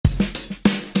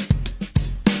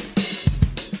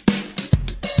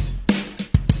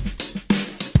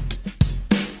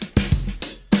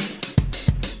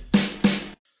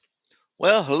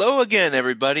Well, hello again,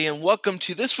 everybody, and welcome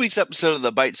to this week's episode of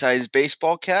the Bite Size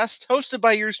Baseball Cast, hosted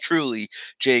by yours truly,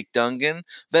 Jake Dungan,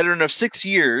 veteran of 6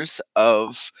 years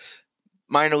of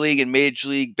minor league and major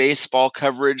league baseball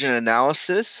coverage and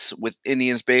analysis with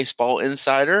Indians Baseball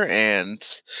Insider. And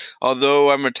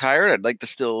although I'm retired, I'd like to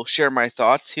still share my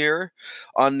thoughts here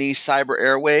on the cyber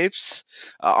airwaves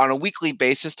on a weekly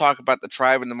basis, talk about the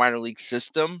tribe and the minor league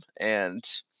system. And,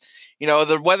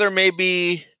 the weather may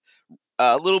be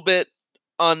a little bit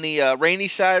on the rainy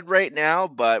side right now,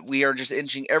 but we are just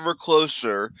inching ever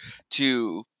closer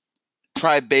to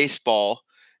tribe baseball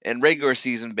and regular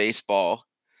season baseball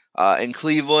in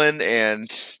Cleveland, and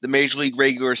the Major League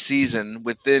regular season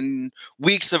within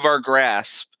weeks of our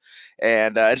grasp.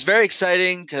 And it's very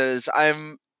exciting because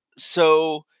I'm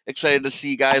so excited to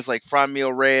see guys like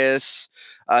Franmil Reyes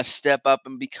step up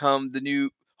and become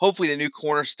hopefully the new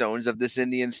cornerstones of this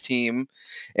Indians team,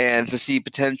 and to see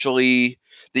potentially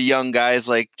the young guys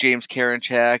like James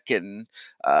Karinchak and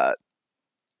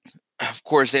of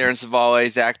course, Aaron Savale,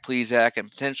 Zach Plesac, and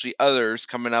potentially others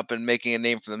coming up and making a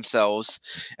name for themselves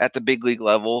at the big league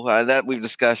level. That we've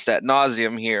discussed ad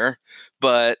nauseum here,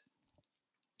 but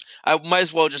I might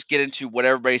as well just get into what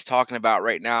everybody's talking about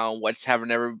right now. What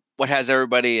has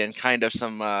everybody in kind of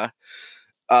some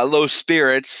low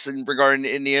spirits regarding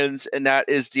the Indians, and that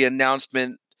is the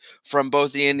announcement from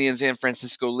both the Indians and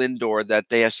Francisco Lindor that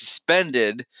they have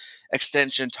suspended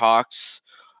extension talks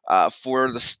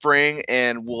for the spring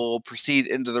and will proceed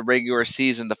into the regular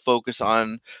season to focus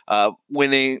on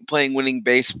playing winning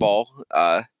baseball,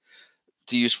 to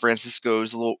use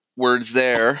Francisco's little words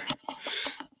there.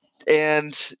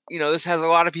 And, this has a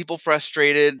lot of people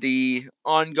frustrated. The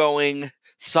ongoing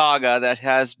saga that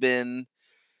has been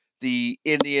the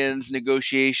Indians'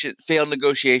 failed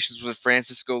negotiations with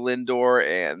Francisco Lindor,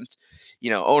 and,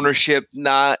 ownership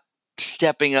not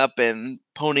stepping up and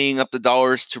ponying up the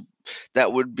dollars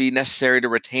that would be necessary to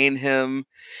retain him.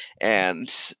 And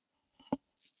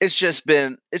it's just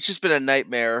been a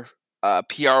nightmare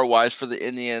PR wise for the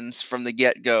Indians from the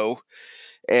get go.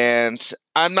 And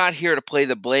I'm not here to play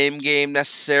the blame game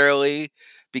necessarily,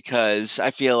 because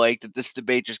I feel like that this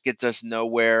debate just gets us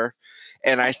nowhere.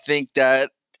 And I think that,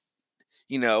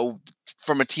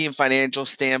 from a team financial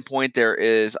standpoint, there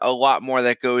is a lot more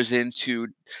that goes into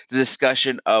the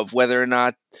discussion of whether or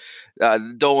not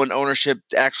the Dolan ownership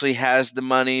actually has the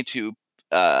money to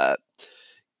pay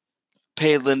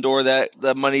Lindor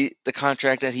the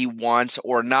contract that he wants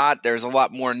or not. There's a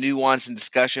lot more nuance and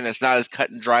discussion. It's not as cut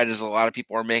and dried as a lot of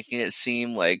people are making it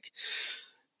seem like.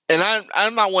 And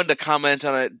I'm not one to comment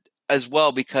on it as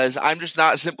well, because I'm just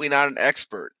simply not an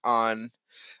expert on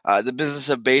the business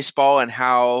of baseball and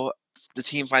how the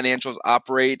team financials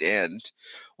operate, and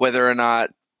whether or not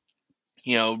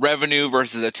revenue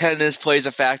versus attendance plays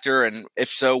a factor, and if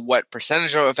so, what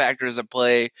percentage of a factor is at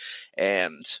play,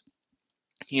 and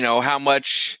how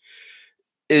much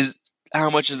is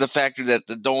a factor that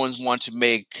the Dolans want to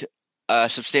make a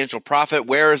substantial profit.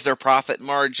 Where is their profit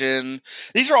margin?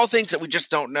 These are all things that we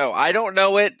just don't know. I don't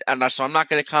know it, and so I'm not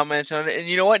going to comment on it. And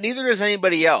you know what? Neither does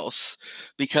anybody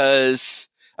else, because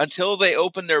until they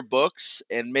open their books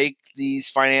and make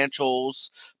these financials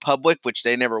public, which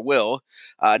they never will,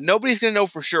 nobody's going to know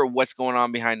for sure what's going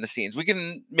on behind the scenes. We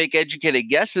can make educated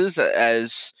guesses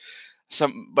as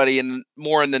somebody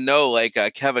more in the know, like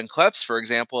Kevin Kleps, for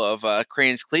example, of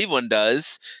Cranes Cleveland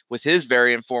does with his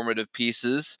very informative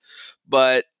pieces.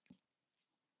 But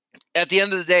at the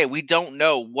end of the day, we don't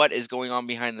know what is going on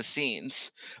behind the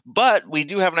scenes. But we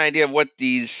do have an idea of what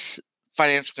these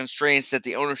financial constraints that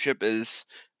the ownership is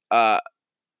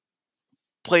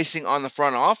placing on the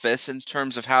front office in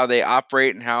terms of how they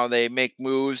operate and how they make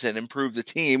moves and improve the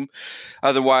team.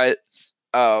 Otherwise,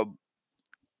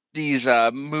 these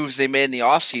moves they made in the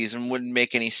offseason wouldn't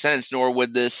make any sense, nor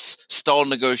would this stalled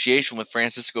negotiation with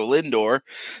Francisco Lindor.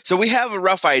 So we have a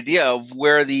rough idea of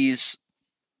where these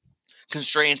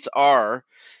constraints are.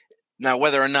 Now,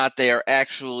 whether or not they are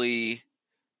actually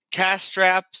cash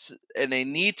strapped and they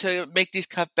need to make these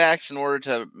cutbacks in order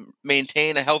to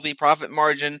maintain a healthy profit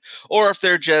margin, or if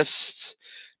they're just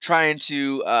trying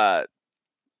to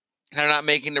they're not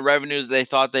making the revenues they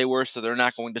thought they were, so they're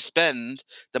not going to spend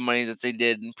the money that they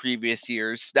did in previous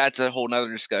years. That's a whole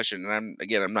nother discussion, and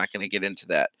I'm not going to get into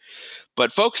that.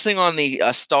 But focusing on the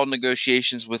stalled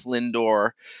negotiations with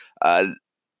Lindor,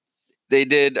 they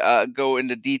did go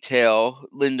into detail.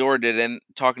 Lindor did, in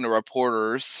talking to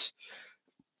reporters,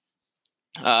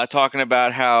 talking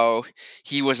about how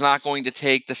he was not going to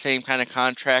take the same kind of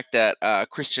contract that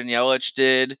Christian Yelich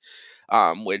did,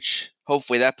 which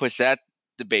hopefully that puts that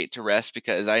debate to rest,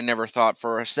 because I never thought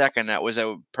for a second that was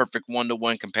a perfect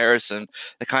one-to-one comparison.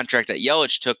 The contract that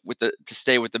Yelich took to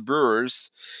stay with the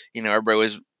Brewers, everybody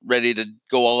was ready to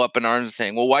go all up in arms and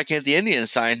saying, well, why can't the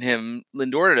Indians sign him,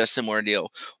 Lindor, to a similar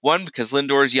deal? One, because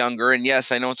Lindor's younger, and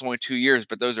yes, I know it's only 2 years,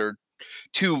 but those are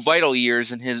 2 vital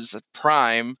years in his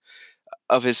prime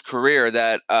of his career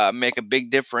that make a big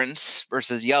difference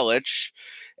versus Yelich.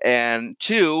 And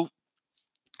 2,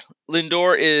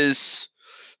 Lindor is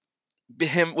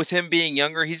with him being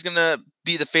younger, he's gonna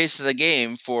be the face of the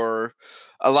game for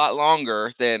a lot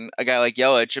longer than a guy like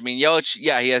Yelich. I mean, Yelich,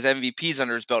 yeah, he has MVPs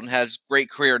under his belt and has great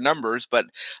career numbers, but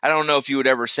I don't know if you would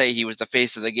ever say he was the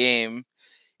face of the game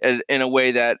in a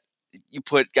way that you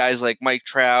put guys like Mike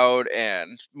Trout and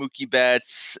Mookie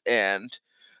Betts and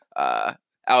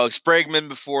Alex Bregman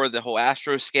before the whole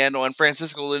Astros scandal, and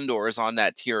Francisco Lindor is on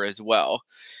that tier as well.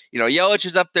 Yelich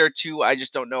is up there too. I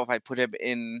just don't know if I put him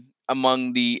in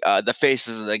among the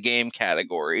faces of the game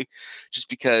category, just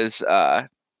because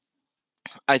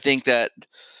I think that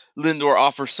Lindor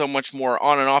offers so much more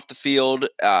on and off the field.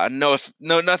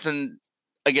 Nothing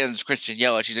against Christian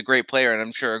Yelich. He's a great player, and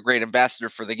I'm sure a great ambassador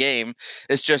for the game.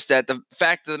 It's just that the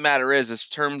fact of the matter is in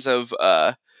terms of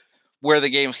where the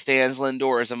game stands,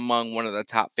 Lindor is among one of the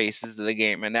top faces of the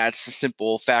game, and that's the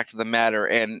simple fact of the matter.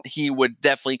 And he would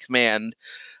definitely command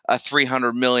a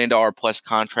 $300 million plus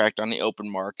contract on the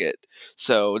open market.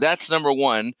 So that's number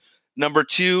one. Number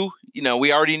 2,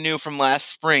 we already knew from last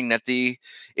spring that the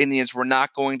Indians were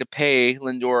not going to pay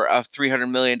Lindor a $300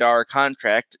 million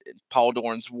contract. Paul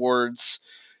Doran's words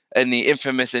in the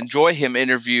infamous Enjoy Him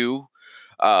interview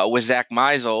with Zach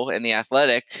Meisel in The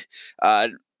Athletic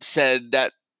said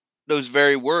that those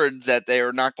very words, that they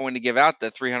are not going to give out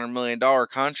the $300 million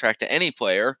contract to any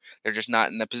player. They're just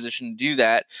not in a position to do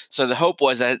that. So the hope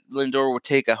was that Lindor would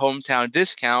take a hometown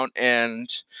discount and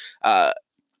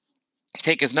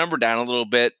take his number down a little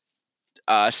bit,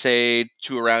 say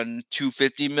to around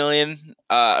 $250 million,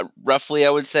 roughly, I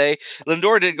would say.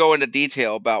 Lindor did go into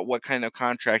detail about what kind of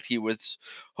contract he was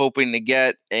hoping to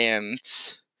get, and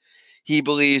he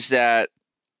believes that,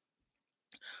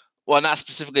 well, not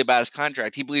specifically about his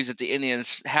contract, he believes that the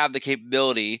Indians have the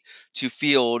capability to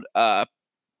field a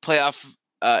playoff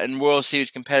and World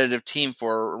Series competitive team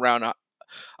for around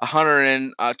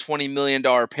 $120 million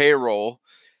payroll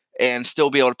and still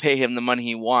be able to pay him the money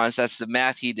he wants. That's the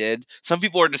math he did. Some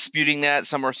people are disputing that.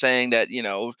 Some are saying that,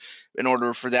 in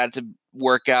order for that to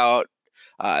work out,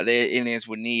 the Indians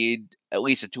would need at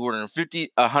least a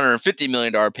 $150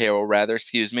 million payroll,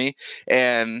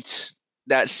 and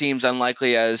that seems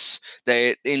unlikely, as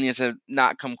the Indians have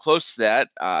not come close to that.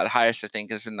 The highest, I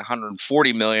think, is in the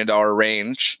 $140 million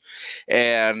range.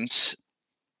 And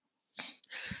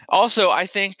also, I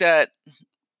think that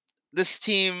this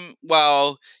team,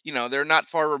 while, they're not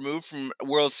far removed from a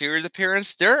World Series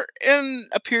appearance, they're in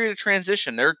a period of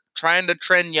transition. They're trying to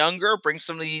trend younger, bring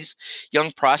some of these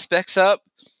young prospects up.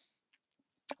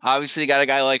 Obviously, you got a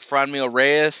guy like Franmil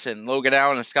Reyes and Logan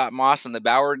Allen and Scott Moss on the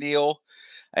Bauer deal.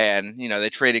 And, they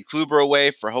traded Kluber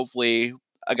away for hopefully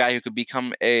a guy who could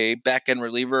become a back-end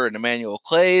reliever in Emmanuel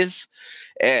Clays.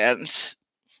 And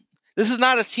this is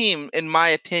not a team, in my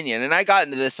opinion, and I got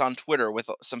into this on Twitter with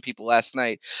some people last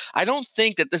night. I don't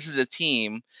think that this is a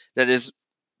team that is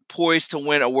poised to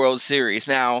win a World Series.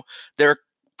 Now, they're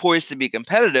poised to be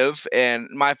competitive, and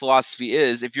my philosophy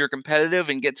is if you're competitive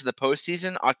and get to the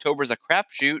postseason, October's a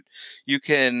crapshoot. You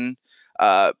can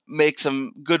make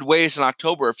some good waves in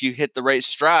October if you hit the right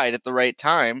stride at the right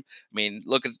time. I mean,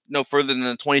 look at no further than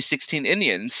the 2016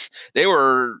 Indians. They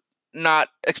were not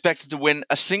expected to win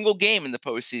a single game in the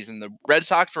postseason. The Red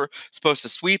Sox were supposed to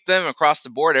sweep them across the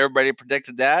board. Everybody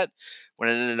predicted that, when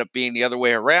it ended up being the other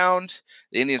way around.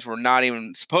 The Indians were not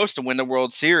even supposed to win the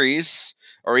World Series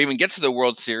or even get to the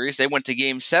World Series. They went to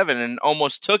Game 7 and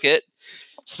almost took it.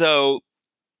 So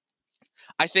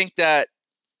I think that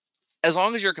as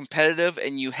long as you're competitive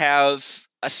and you have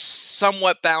a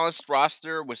somewhat balanced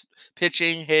roster with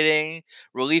pitching, hitting,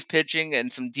 relief pitching,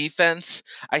 and some defense,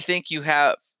 I think you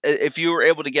have, if you were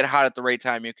able to get hot at the right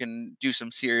time, you can do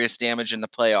some serious damage in the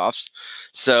playoffs.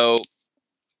 So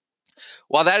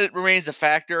while that remains a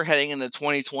factor heading into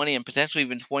 2020 and potentially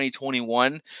even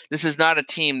 2021, this is not a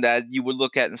team that you would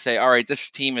look at and say, all right, this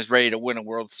team is ready to win a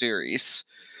World Series.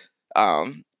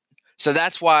 So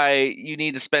that's why you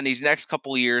need to spend these next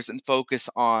couple of years and focus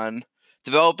on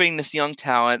developing this young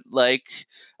talent like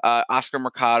Oscar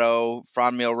Mercado,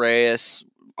 Franmil Reyes,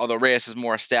 although Reyes is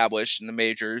more established in the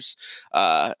majors.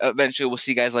 Eventually we'll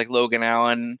see guys like Logan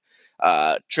Allen,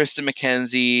 Tristan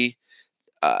McKenzie,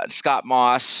 Scott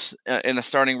Moss in a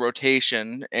starting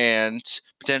rotation, and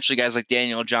potentially guys like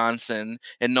Daniel Johnson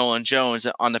and Nolan Jones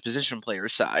on the position player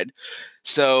side.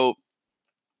 So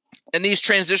in these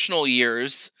transitional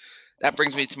years, that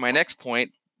brings me to my next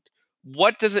point.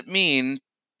 What does it mean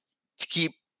to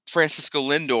keep Francisco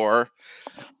Lindor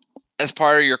as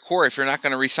part of your core if you're not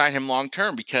going to re-sign him long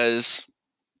term? Because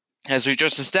as we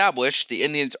just established, the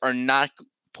Indians are not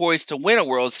poised to win a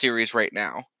World Series right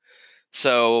now.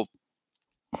 So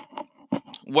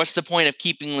what's the point of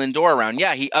keeping Lindor around?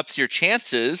 Yeah, he ups your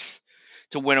chances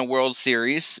to win a World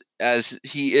Series as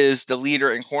he is the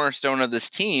leader and cornerstone of this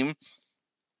team,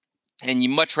 and you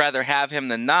much rather have him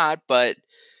than not. But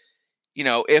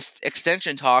if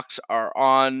extension talks are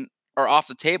off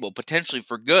the table potentially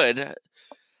for good,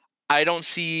 I don't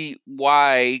see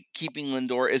why keeping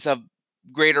Lindor is of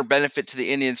greater benefit to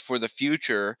the Indians for the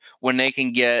future when they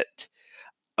can get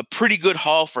a pretty good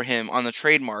haul for him on the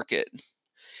trade market.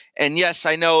 And yes,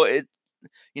 I know it.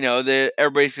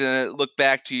 Everybody's gonna look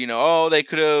back to they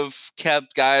could have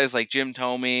kept guys like Jim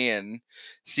Thome and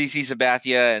CC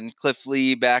Sabathia and Cliff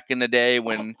Lee back in the day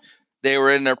when they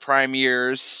were in their prime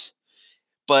years.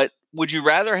 But would you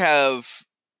rather have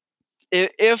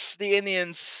if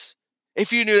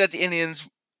you knew that the Indians,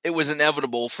 it was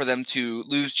inevitable for them to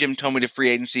lose Jim Thome to free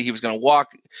agency, he was going to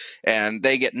walk, and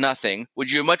they get nothing,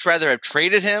 would you much rather have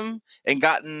traded him and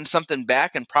gotten something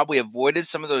back and probably avoided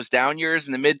some of those down years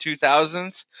in the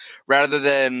mid-2000s rather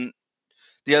than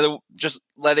just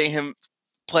letting him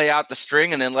play out the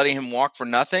string and then letting him walk for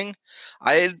nothing?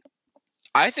 I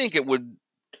think it would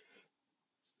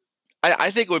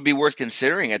I think it would be worth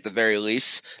considering at the very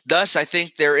least. Thus, I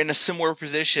think they're in a similar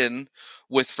position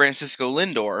with Francisco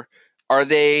Lindor. Are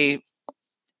they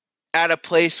at a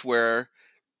place where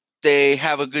they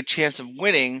have a good chance of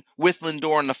winning with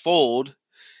Lindor in the fold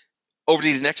over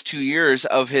these next 2 years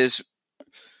of his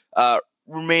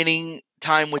remaining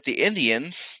time with the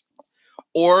Indians?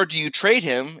 Or do you trade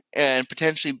him and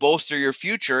potentially bolster your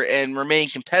future and remain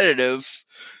competitive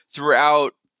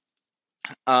throughout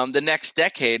the next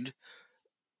decade,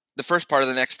 the first part of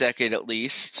the next decade at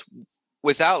least,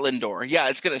 without Lindor? Yeah,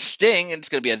 it's going to sting and it's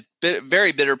going to be a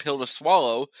very bitter pill to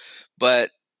swallow.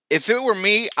 But if it were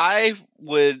me, I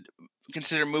would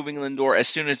consider moving Lindor as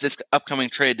soon as this upcoming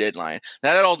trade deadline.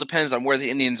 Now, that all depends on where the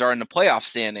Indians are in the playoff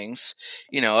standings.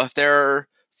 If they're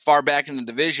far back in the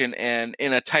division and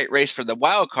in a tight race for the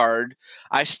wild card,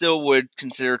 I still would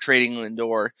consider trading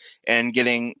Lindor and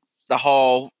getting the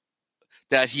haul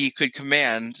that he could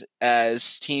command,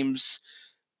 as teams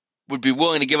would be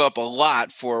willing to give up a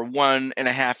lot for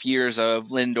 1.5 years of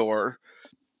Lindor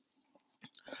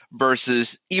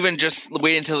versus even just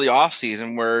wait until the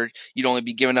offseason where you'd only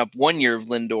be giving up 1 year of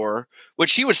Lindor,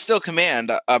 which he would still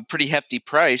command a pretty hefty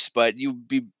price, but you'd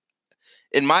be,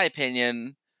 in my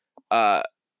opinion,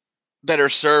 better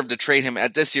served to trade him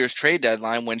at this year's trade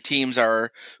deadline when teams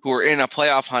who are in a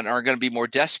playoff hunt are going to be more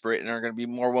desperate and are going to be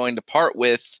more willing to part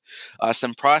with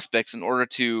some prospects in order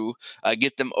to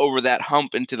get them over that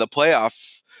hump into the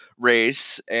playoff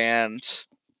race. And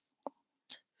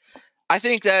I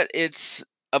think that it's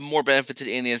of more benefit to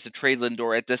the Indians to trade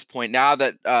Lindor at this point, now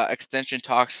that extension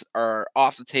talks are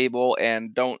off the table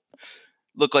and don't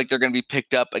look like they're going to be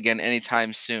picked up again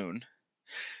anytime soon.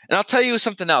 And I'll tell you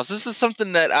something else. This is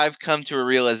something that I've come to a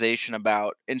realization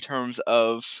about in terms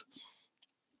of,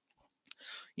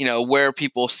 where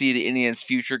people see the Indians'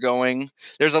 future going.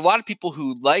 There's a lot of people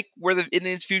who like where the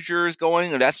Indians' future is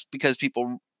going, and that's because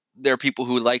there are people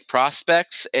who like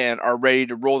prospects and are ready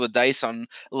to roll the dice on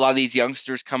a lot of these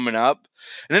youngsters coming up.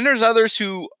 And then there's others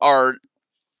who are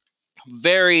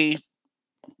very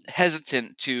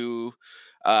hesitant to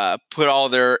put all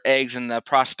their eggs in the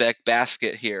prospect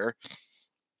basket here.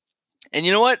 And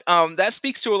you know what? That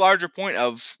speaks to a larger point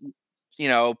of,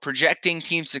 projecting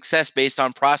team success based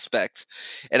on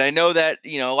prospects. And I know that,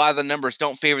 a lot of the numbers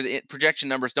projection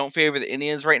numbers don't favor the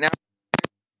Indians right now.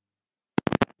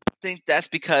 I think that's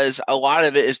because a lot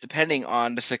of it is depending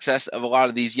on the success of a lot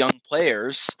of these young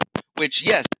players, which,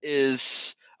 yes,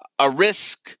 is a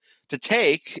risk to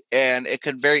take, and it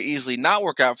could very easily not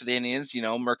work out for the Indians.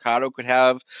 Mercado could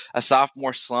have a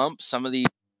sophomore slump. Some of the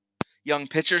young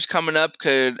pitchers coming up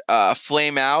could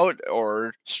flame out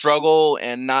or struggle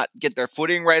and not get their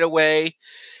footing right away.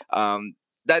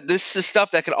 That this is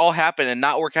stuff that could all happen and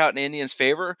not work out in Indians'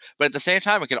 favor, but at the same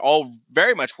time, it could all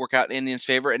very much work out in Indians'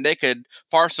 favor, and they could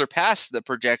far surpass the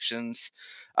projections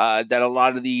that a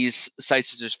lot of these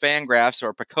sites such as Fangraphs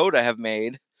or Pacoda have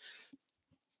made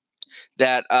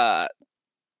that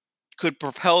could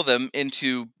propel them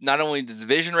into not only the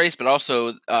division race, but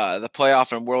also the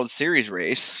playoff and World Series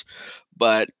race.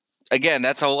 But again,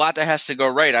 that's a lot that has to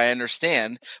go right. I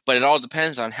understand, but it all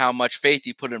depends on how much faith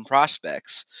you put in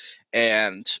prospects.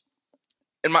 And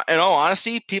in all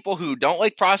honesty, people who don't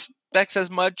like prospects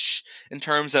as much in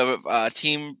terms of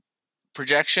team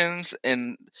projections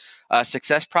and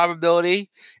success probability,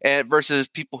 and versus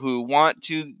people who want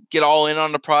to get all in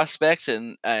on the prospects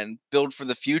and build for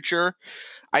the future.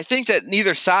 I think that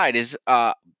neither side is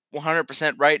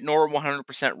 100% right nor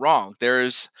 100% wrong.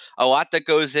 There's a lot that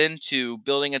goes into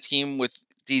building a team with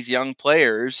these young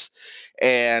players,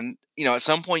 and at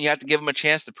some point you have to give them a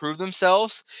chance to prove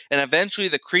themselves, and eventually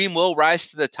the cream will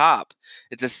rise to the top.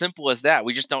 It's as simple as that.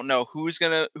 We just don't know who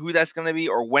that's gonna be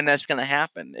or when that's gonna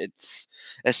happen. It's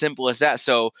as simple as that.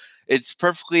 So it's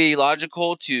perfectly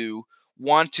logical to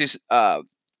want to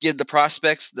give the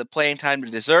prospects the playing time to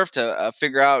deserve to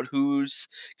figure out who's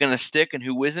going to stick and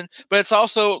who isn't. But it's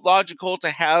also logical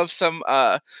to have some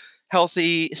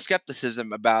healthy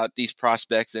skepticism about these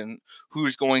prospects and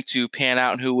who's going to pan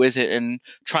out and who isn't, and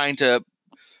trying to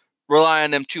rely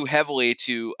on them too heavily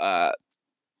to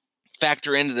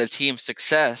factor into the team's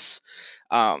success.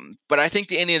 But I think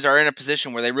the Indians are in a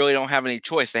position where they really don't have any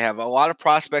choice. They have a lot of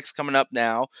prospects coming up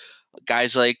now.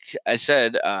 Guys like I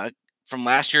said, from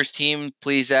last year's team,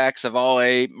 Plesac,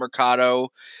 Savale, Mercado,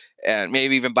 and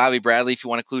maybe even Bobby Bradley if you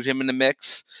want to include him in the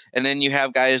mix. And then you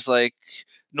have guys like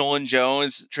Nolan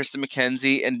Jones, Tristan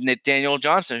McKenzie, and Daniel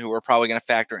Johnson, who are probably going to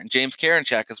factor in. James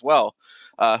Karinchak as well,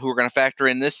 who are going to factor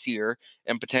in this year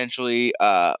and potentially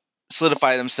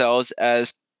solidify themselves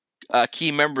as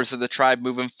key members of the tribe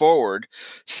moving forward.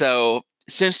 So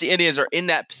since the Indians are in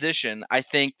that position, I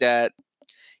think that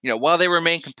while they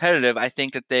remain competitive, I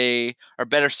think that they are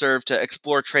better served to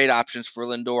explore trade options for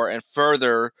Lindor and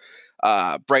further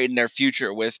brighten their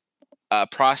future with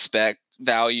prospect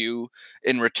value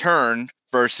in return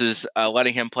versus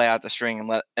letting him play out the string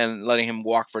and letting him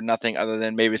walk for nothing other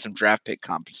than maybe some draft pick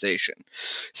compensation.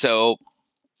 So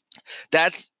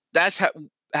that's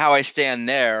how I stand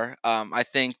there. I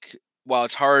think while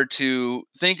it's hard to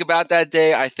think about that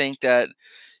day, I think that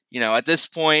at this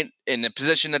point, in the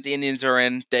position that the Indians are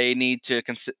in, they need to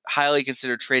highly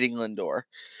consider trading Lindor,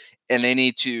 and they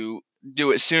need to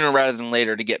do it sooner rather than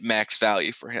later to get max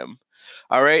value for him.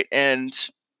 All right, and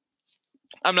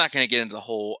I'm not going to get into the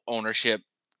whole ownership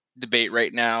debate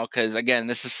right now because, again,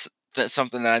 this is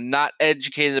something that I'm not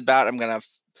educated about. I'm going to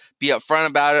be upfront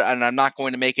about it, and I'm not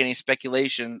going to make any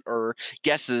speculation or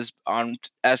guesses on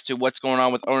as to what's going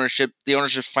on with the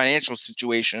ownership's financial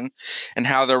situation, and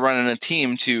how they're running a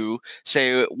team to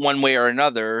say one way or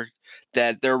another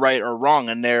that they're right or wrong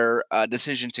in their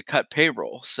decision to cut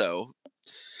payroll. So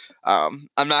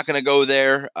I'm not going to go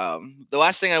there. The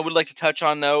last thing I would like to touch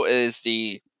on, though, is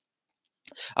the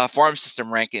farm system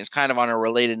rankings. Kind of on a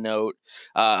related note,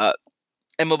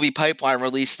 MLB Pipeline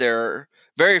released their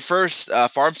very first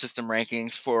farm system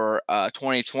rankings for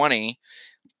 2020,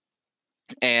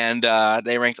 and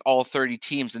they ranked all 30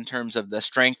 teams in terms of the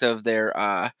strength of their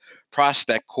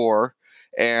prospect core.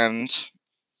 And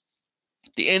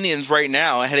the Indians right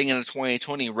now, heading into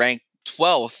 2020, ranked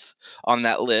 12th on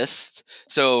that list.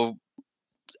 So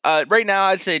right now,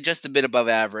 I'd say just a bit above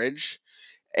average.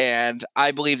 And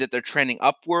I believe that they're trending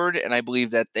upward, and I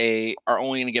believe that they are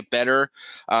only going to get better.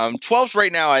 12th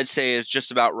right now, I'd say, is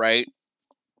just about right,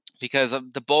 because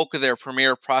of the bulk of their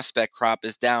premier prospect crop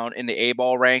is down in the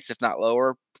A-ball ranks, if not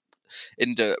lower,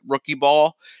 into rookie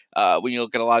ball. When you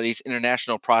look at a lot of these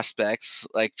international prospects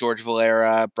like George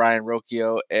Valera, Brian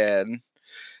Rocchio, and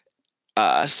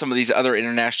some of these other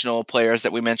international players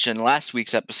that we mentioned in last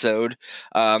week's episode,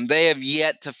 they have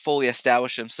yet to fully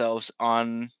establish themselves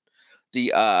on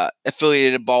the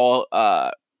affiliated ball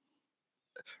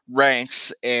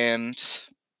ranks. And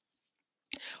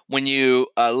when you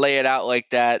lay it out like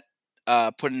that,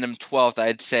 putting them 12th,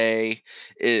 I'd say,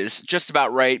 is just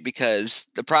about right, because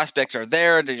the prospects are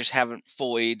there. They just haven't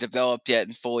fully developed yet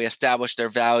and fully established their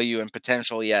value and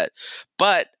potential yet.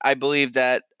 But I believe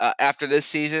that after this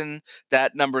season,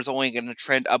 that number is only going to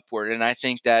trend upward. And I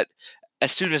think that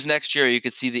as soon as next year, you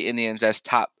could see the Indians as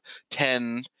top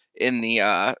 10 in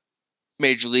the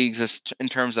major leagues in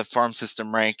terms of farm system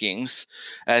rankings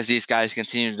as these guys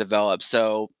continue to develop.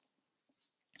 So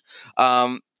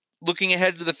looking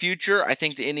ahead to the future, I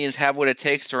think the Indians have what it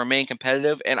takes to remain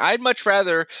competitive, and I'd much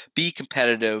rather be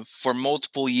competitive for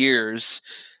multiple years,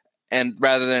 and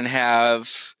rather than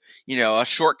have a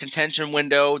short contention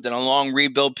window than a long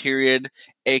rebuild period,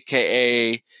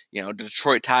 aka the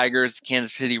Detroit Tigers,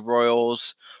 Kansas City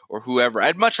Royals, or whoever.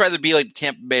 I'd much rather be like the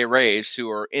Tampa Bay Rays, who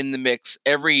are in the mix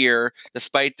every year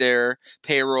despite their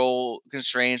payroll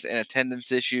constraints and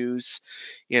attendance issues.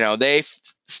 They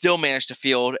still manage to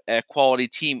field a quality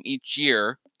team each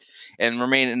year, and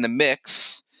remain in the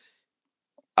mix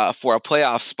for a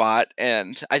playoff spot.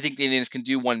 And I think the Indians can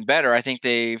do one better. I think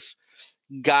they've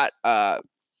got a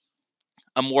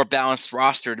more balanced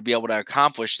roster to be able to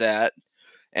accomplish that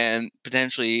and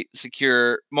potentially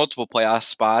secure multiple playoff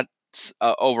spots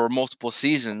over multiple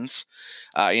seasons.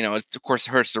 It, of course,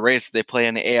 hurts the Rays. They play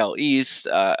in the AL East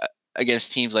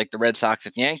against teams like the Red Sox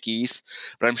and Yankees.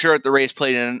 But I'm sure if the Rays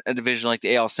played in a division like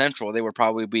the AL Central, they would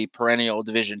probably be perennial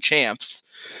division champs.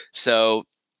 So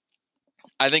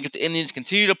I think if the Indians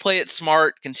continue to play it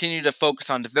smart, continue to focus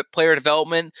on player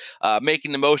development,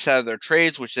 making the most out of their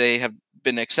trades, which they have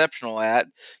been exceptional at,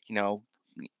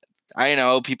 I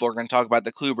know people are going to talk about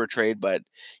the Kluber trade, but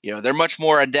they're much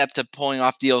more adept at pulling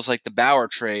off deals like the Bauer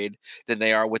trade than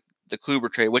they are with the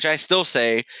Kluber trade, which I still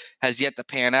say has yet to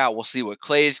pan out. We'll see what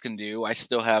Clays can do. I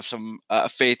still have some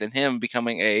faith in him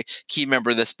becoming a key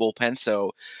member of this bullpen,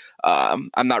 so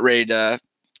I'm not ready to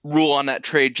rule on that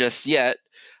trade just yet,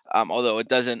 although it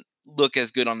doesn't look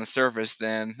as good on the surface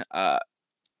than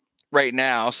right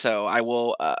now, so I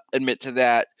will admit to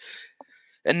that.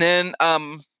 And then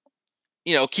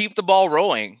keep the ball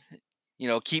rolling.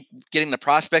 Keep getting the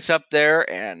prospects up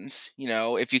there. And,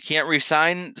 if you can't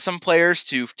re-sign some players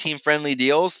to team-friendly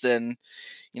deals, then,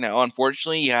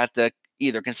 unfortunately, you have to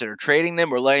either consider trading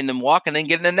them or letting them walk and then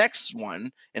getting the next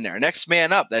one in there. Next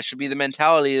man up. That should be the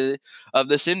mentality of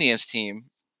this Indians team.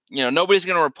 Nobody's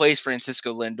going to replace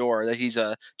Francisco Lindor. That he's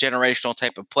a generational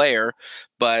type of player,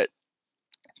 but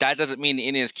that doesn't mean the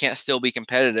Indians can't still be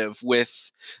competitive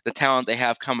with the talent they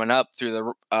have coming up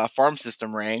through the farm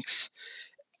system ranks.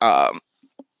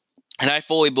 And I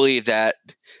fully believe that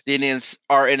the Indians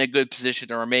are in a good position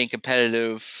to remain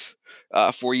competitive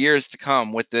for years to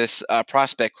come with this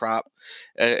prospect crop.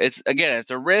 It's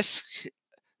a risk,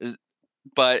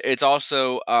 but it's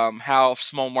also how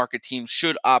small market teams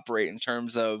should operate in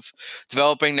terms of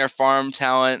developing their farm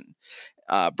talent,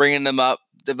 bringing them up,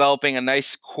 developing a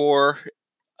nice core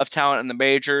of talent in the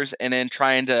majors, and then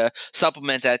trying to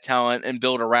supplement that talent and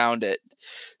build around it.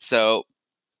 So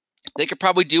they could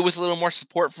probably do with a little more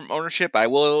support from ownership. I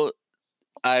will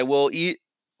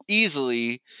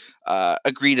easily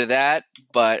agree to that,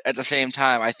 but at the same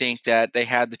time, I think that they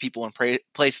have the people in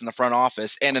place in the front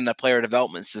office and in the player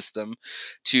development system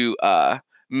to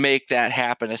make that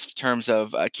happen in terms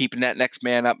of keeping that next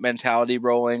man up mentality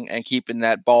rolling and keeping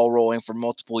that ball rolling for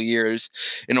multiple years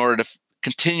in order to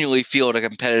continually field a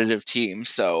competitive team.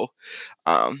 So,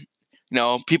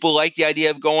 people like the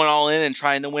idea of going all in and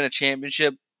trying to win a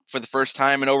championship for the first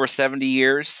time in over 70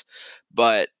 years,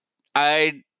 but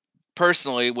I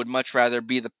personally would much rather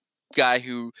be the guy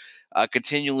who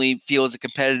continually fields a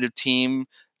competitive team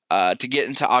to get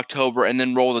into October and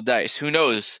then roll the dice. Who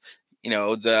knows?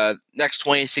 The next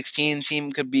 2016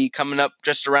 team could be coming up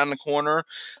just around the corner.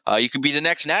 You could be the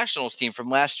next Nationals team from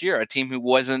last year, a team who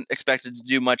wasn't expected to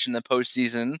do much in the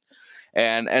postseason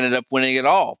and ended up winning it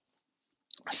all.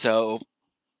 So,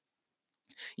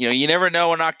 you never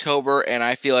know in October, and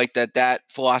I feel like that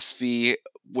philosophy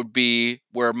would be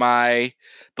where my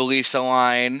beliefs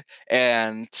align,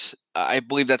 and I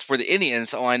believe that's where the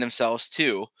Indians align themselves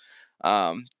too.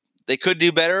 They could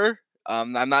do better.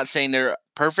 I'm not saying they're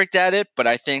perfect at it, but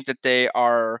I think that they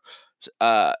are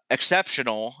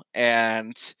exceptional,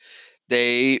 and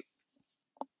they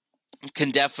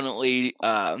can definitely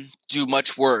do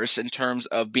much worse in terms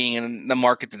of being in the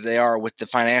market that they are with the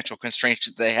financial constraints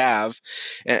that they have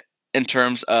in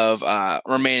terms of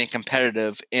remaining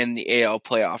competitive in the AL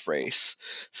playoff race.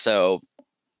 So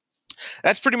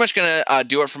that's pretty much going to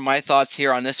do it for my thoughts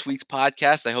here on this week's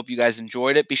podcast. I hope you guys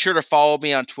enjoyed it. Be sure to follow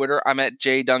me on Twitter. I'm at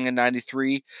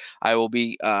jdungan93. I will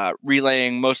be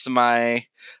relaying most of my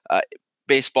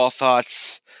baseball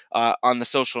thoughts on the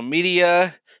social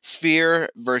media sphere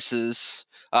versus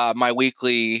my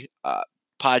weekly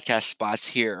podcast spots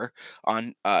here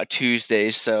on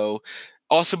Tuesdays. So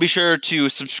also be sure to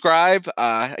subscribe.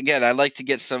 Again, I'd like to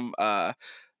get some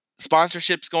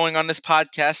sponsorships going on this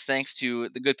podcast thanks to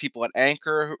the good people at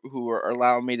Anchor who are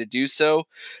allowing me to do so,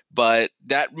 but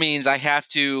that means I have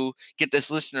to get this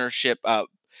listenership up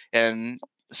and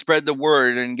spread the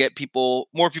word and get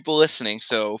more people listening.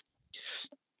 So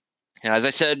as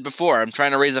I said before, I'm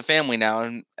trying to raise a family now,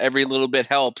 and every little bit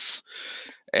helps.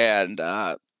 And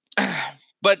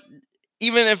but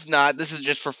even if not, this is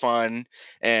just for fun,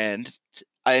 and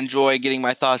I enjoy getting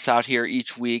my thoughts out here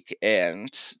each week and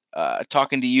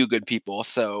talking to you good people.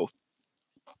 So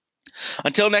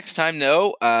until next time,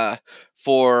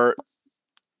 for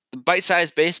the Bite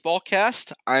Size Baseball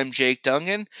Cast, I'm Jake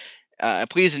Dungan.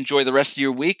 Please enjoy the rest of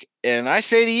your week, and I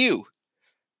say to you,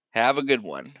 have a good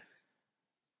one.